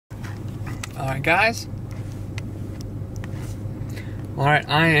Alright guys, alright,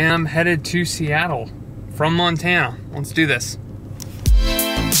 I am headed to Seattle from Montana. Let's do this.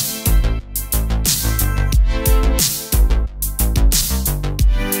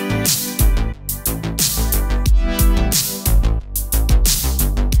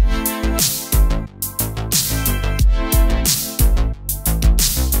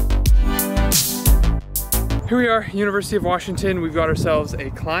 Here we are, University of Washington. We've got ourselves a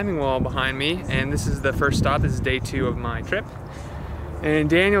climbing wall behind me, and this is the first stop. This is day 2 of my trip. And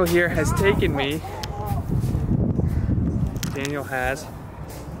Daniel here has taken me,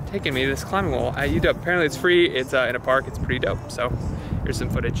 to this climbing wall at UW. Apparently it's free, it's in a park, it's pretty dope. So here's some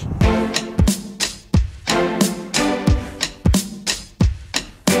footage.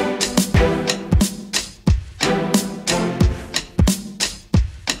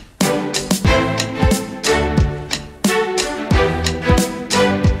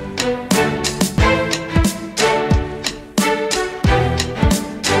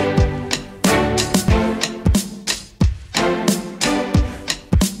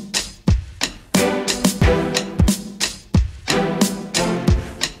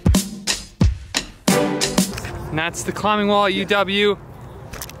 And that's the climbing wall at UW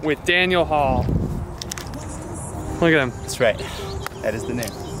with Daniel Hall. Look at him. That's right. That is the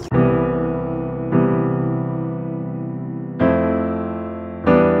name.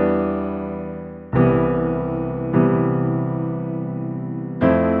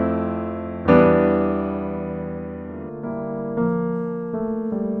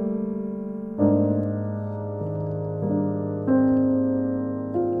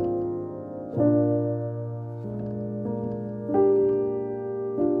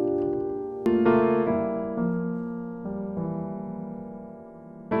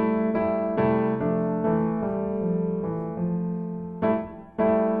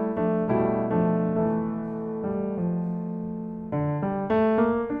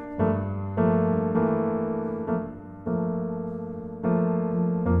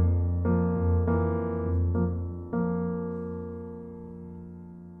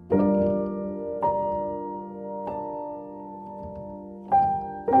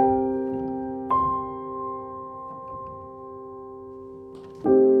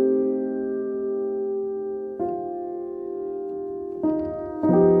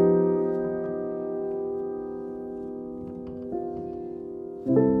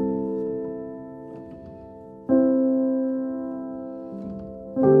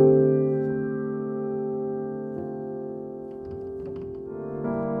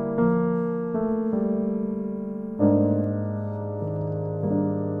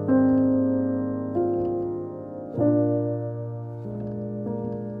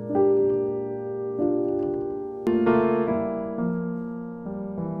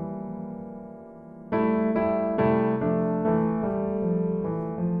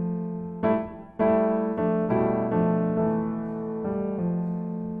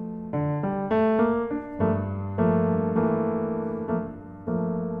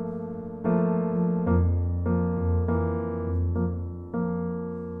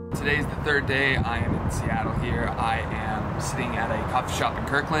 Today's the 3rd day. I am in Seattle here. I am sitting at a coffee shop in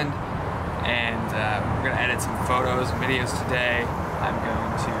Kirkland, and we're going to edit some photos and videos today. I'm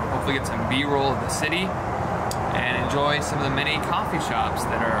going to hopefully get some B-roll of the city and enjoy some of the many coffee shops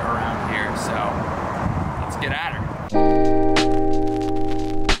that are around here. So let's get at her.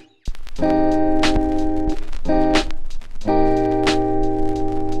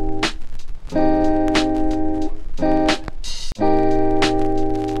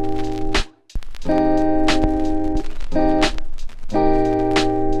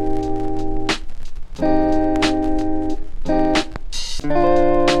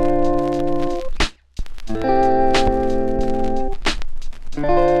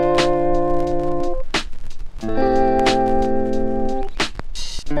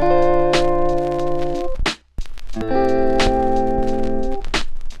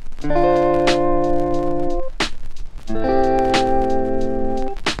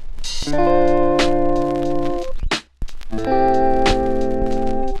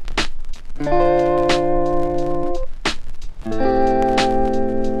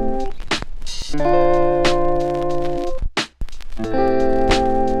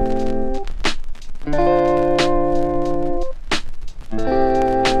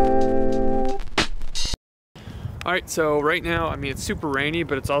 Alright, so right now, I mean, it's super rainy,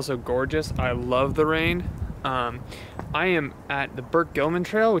 but it's also gorgeous. I love the rain. I am at the Burke-Gilman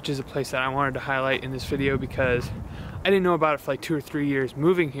Trail, which is a place that I wanted to highlight in this video because I didn't know about it for like 2 or 3 years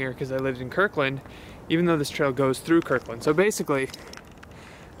moving here because I lived in Kirkland, even though this trail goes through Kirkland. So basically,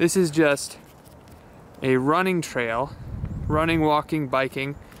 this is just a running trail, running, walking,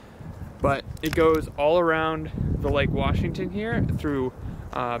 biking, but it goes all around the Lake Washington here through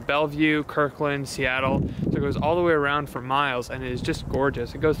Bellevue, Kirkland, Seattle. So it goes all the way around for miles, and it is just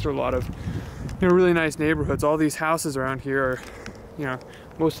gorgeous. It goes through a lot of, you know, really nice neighborhoods. All these houses around here are, you know,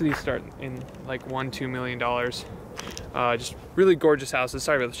 most of these start in like $1-2 million. Just really gorgeous houses.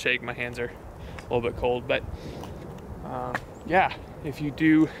 Sorry about the shake, my hands are a little bit cold, but yeah, if you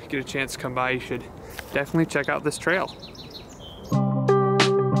do get a chance to come by, you should definitely check out this trail.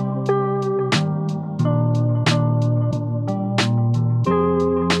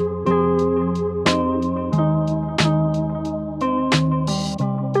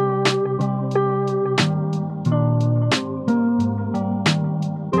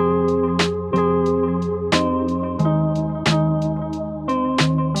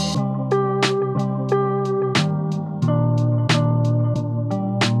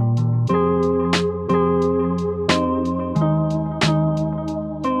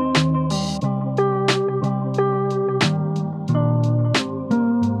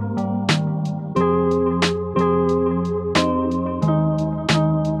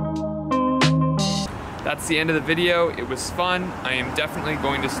 That's the end of the video. It was fun. I am definitely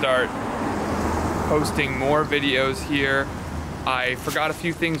going to start posting more videos here. I forgot a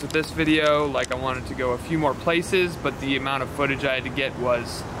few things with this video, like I wanted to go a few more places, but the amount of footage I had to get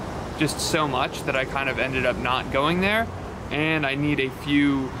was just so much that I kind of ended up not going there. And I need a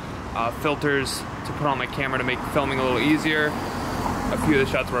few filters to put on my camera to make filming a little easier. A few of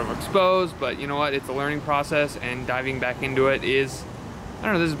the shots were overexposed, but you know what? It's a learning process, and diving back into it is, I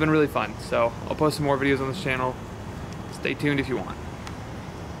don't know, this has been really fun. So I'll post some more videos on this channel. Stay tuned if you want.